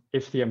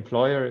 If the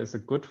employer is a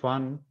good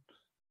one,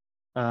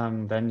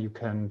 then you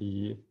can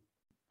be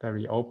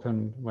very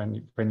open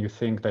when you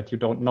think that you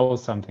don't know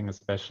something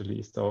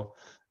especially. So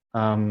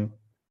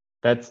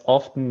that's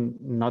often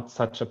not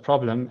such a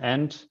problem,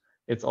 and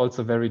it's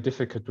also very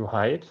difficult to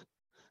hide.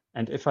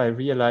 And if I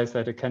realize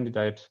that a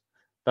candidate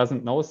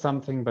doesn't know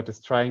something but is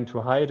trying to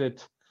hide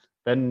it,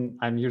 then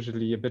I'm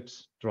usually a bit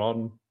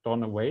drawn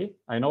away.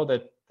 I know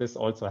that this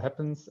also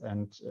happens,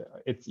 and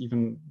it's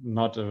even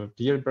not a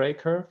deal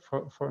breaker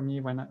for me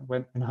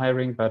when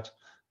hiring, but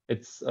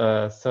it's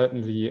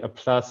certainly a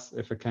plus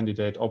if a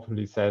candidate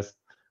openly says,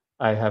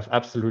 I have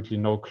absolutely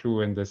no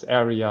clue in this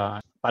area,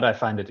 but I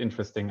find it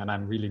interesting and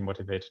I'm really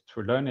motivated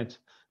to learn it.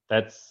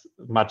 That's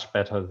much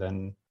better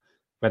than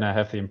when I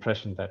have the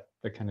impression that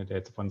the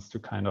candidate wants to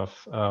kind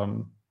of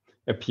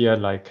appear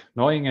like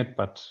knowing it,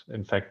 but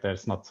in fact,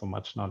 there's not so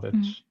much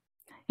knowledge.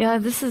 Yeah,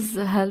 this is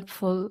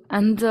helpful.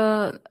 And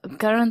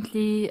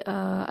currently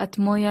at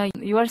MOIA,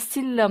 you are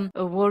still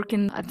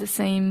working at the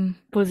same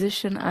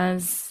position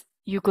as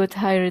you got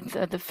hired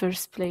at the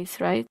first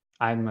place, right?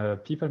 I'm a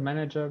people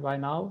manager by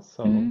now,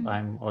 so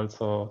I'm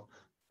also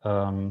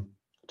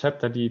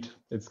chapter lead,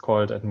 it's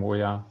called at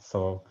MOIA.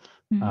 So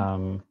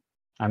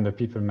I'm the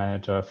people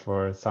manager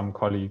for some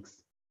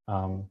colleagues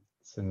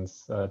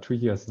since 2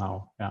 years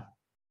now. Yeah.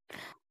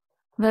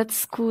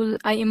 That's cool.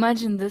 I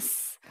imagine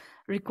this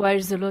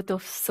requires a lot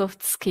of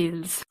soft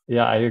skills.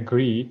 Yeah, I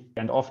agree.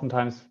 And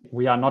oftentimes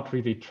we are not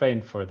really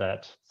trained for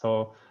that.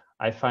 So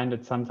I find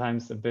it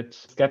sometimes a bit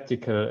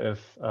skeptical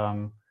if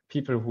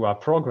people who are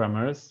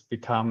programmers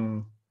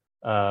become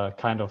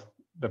kind of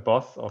the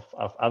boss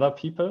of other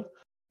people,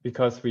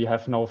 because we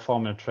have no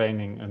formal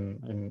training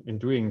in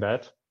doing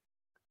that.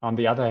 On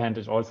the other hand,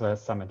 it also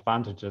has some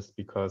advantages,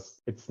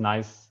 because it's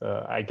nice.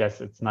 I guess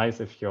it's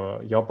nice if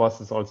your boss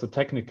is also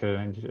technical,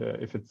 and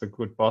if it's a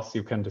good boss,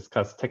 you can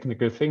discuss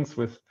technical things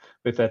with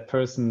that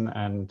person,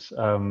 and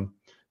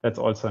that's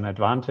also an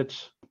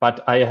advantage.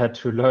 But I had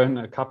to learn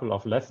a couple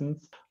of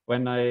lessons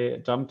when I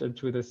jumped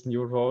into this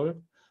new role,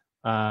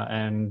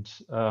 and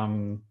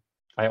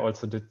I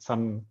also did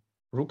some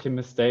rookie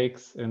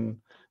mistakes in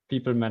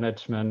people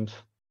management.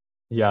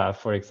 Yeah,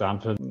 for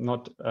example,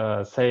 not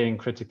saying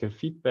critical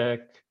feedback,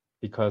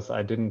 because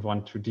I didn't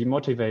want to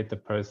demotivate the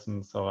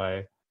person. So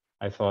I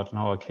thought,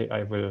 no, okay,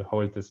 I will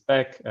hold this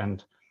back.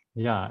 And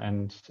yeah,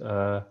 and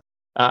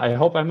I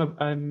hope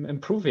I'm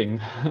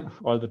improving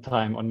all the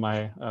time on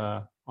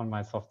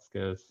my soft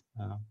skills.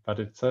 But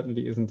it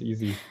certainly isn't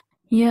easy.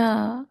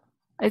 Yeah,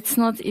 it's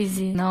not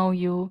easy. Now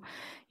you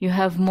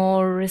have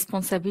more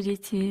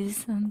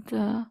responsibilities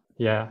and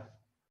Yeah,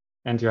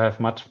 and you have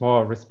much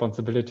more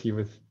responsibility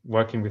with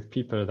working with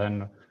people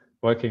than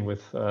working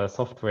with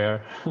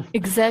software.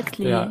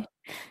 exactly. Yeah,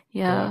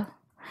 yeah. Yeah.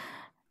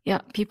 Yeah,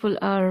 people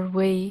are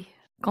way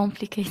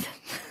complicated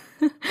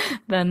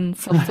than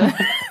software.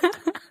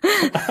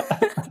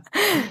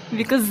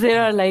 Because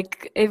there are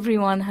like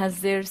everyone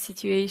has their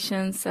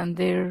situations and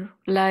their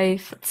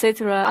life,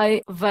 etc.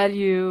 I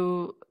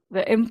value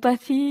the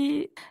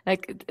empathy,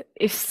 like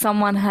if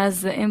someone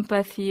has the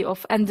empathy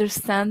of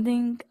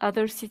understanding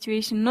other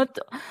situation,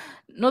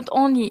 not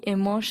only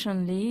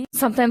emotionally.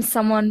 Sometimes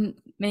someone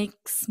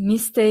makes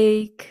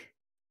mistake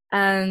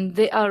and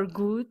they are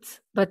good,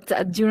 but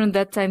during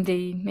that time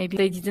maybe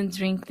they didn't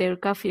drink their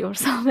coffee or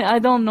something. I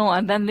don't know,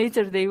 and then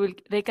later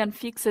they can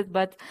fix it,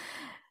 but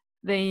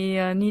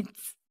they need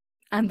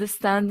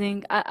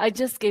understanding. I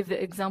just gave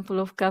the example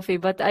of coffee,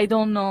 but I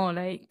don't know,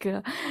 like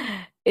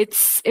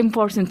it's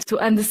important to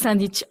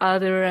understand each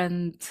other,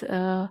 and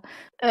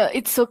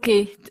it's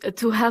okay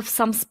to have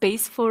some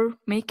space for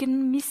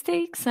making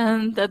mistakes,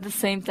 and at the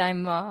same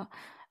time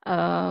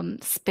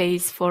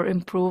space for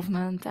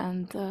improvement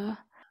and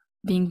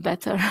being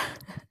better.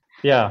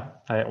 Yeah,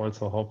 I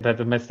also hope that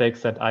the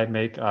mistakes that I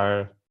make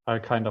are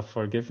kind of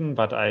forgiven,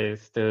 but I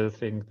still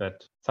think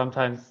that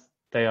sometimes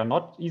they are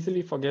not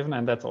easily forgiven,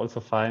 and that's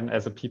also fine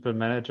as a people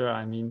manager,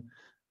 I mean.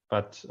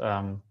 But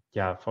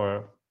yeah,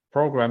 for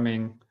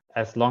programming,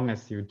 as long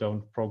as you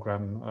don't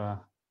program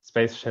a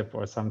spaceship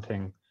or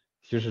something,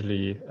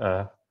 usually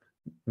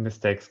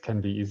mistakes can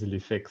be easily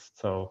fixed.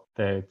 So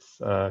it's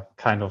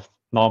kind of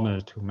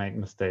normal to make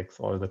mistakes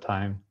all the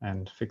time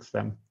and fix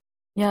them.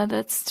 Yeah,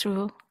 that's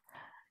true.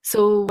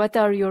 So what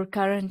are your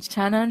current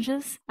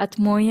challenges at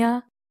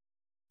MOIA?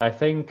 I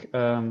think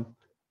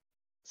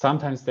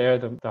sometimes there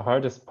the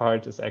hardest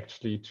part is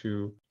actually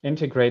to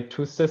integrate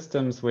two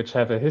systems which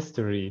have a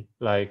history.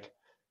 Like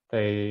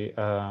they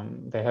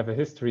have a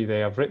history.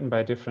 They are written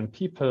by different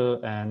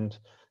people, and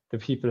the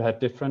people had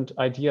different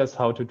ideas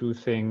how to do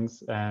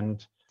things,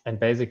 and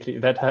basically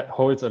that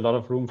holds a lot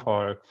of room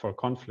for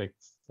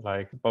conflicts.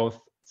 Like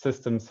both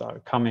systems are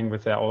coming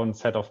with their own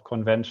set of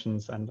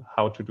conventions and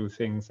how to do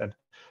things, and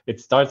it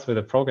starts with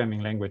a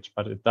programming language,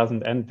 but it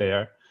doesn't end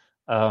there.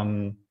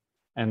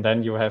 And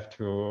then you have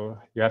to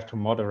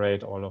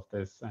moderate all of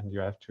this, and you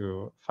have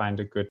to find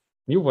a good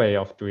new way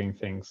of doing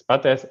things.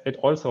 But it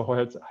also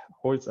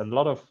holds a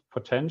lot of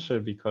potential,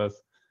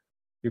 because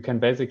you can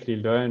basically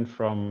learn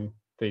from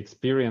the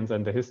experience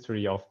and the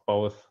history of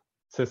both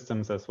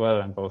systems as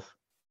well, and both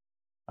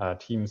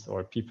teams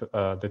or people,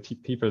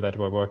 people that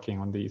were working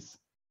on these.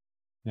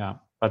 Yeah,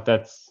 but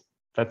that's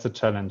a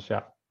challenge.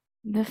 Yeah.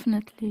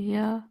 Definitely,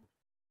 yeah.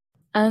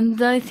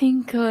 And I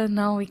think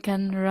now we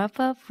can wrap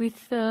up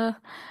with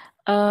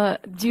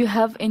do you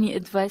have any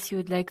advice you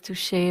would like to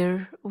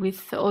share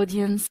with the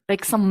audience?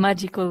 Like some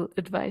magical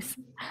advice.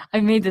 I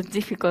made it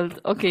difficult.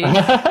 Okay.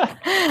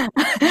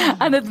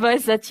 An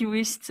advice that you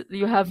wished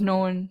you have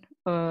known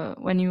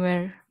when you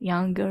were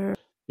younger.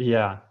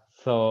 Yeah.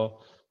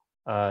 So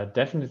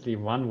definitely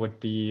one would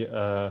be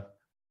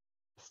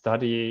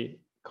study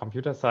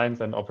computer science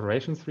and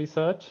operations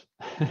research.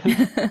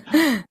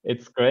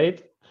 It's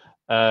great.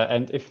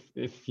 And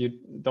if you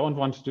don't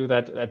want to do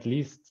that, at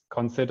least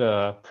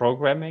consider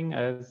programming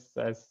as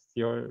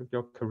your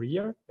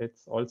career.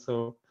 It's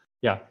also,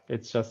 yeah,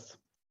 it's just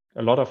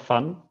a lot of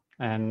fun,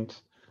 and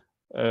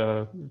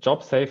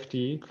job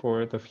safety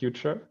for the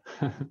future.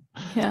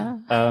 Yeah.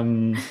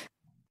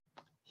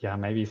 Yeah,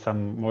 maybe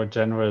some more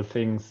general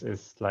things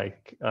is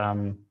like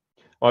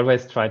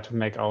always try to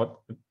make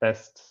out the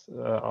best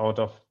out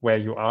of where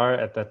you are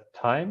at that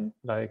time.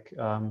 Like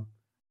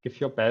give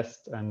your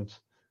best, and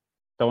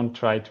don't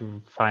try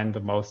to find the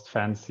most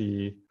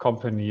fancy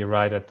company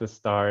right at the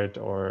start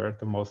or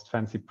the most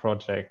fancy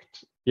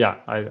project. Yeah,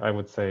 I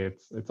would say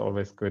it's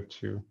always good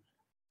to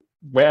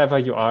wherever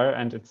you are,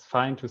 and it's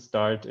fine to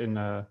start in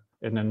a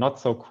not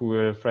so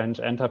cool French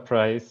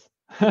enterprise,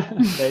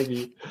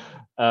 maybe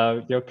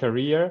your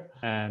career,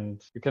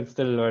 and you can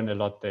still learn a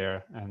lot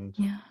there, and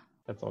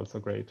that's also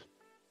great.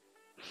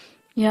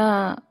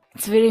 Yeah,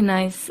 it's very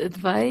nice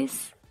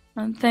advice.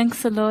 And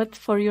thanks a lot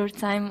for your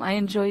time. I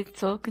enjoyed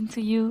talking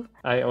to you.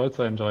 I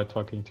also enjoyed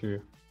talking to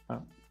you.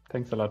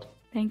 Thanks a lot.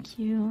 Thank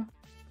you.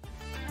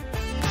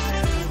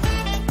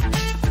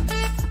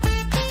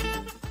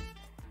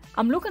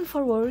 I'm looking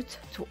forward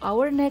to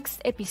our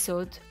next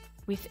episode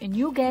with a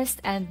new guest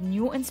and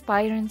new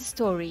inspiring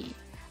story.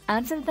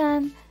 Until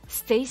then,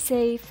 stay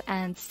safe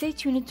and stay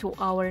tuned to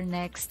our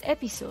next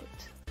episode.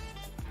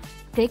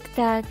 Tic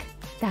Tac,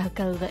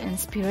 tackle the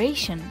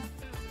inspiration.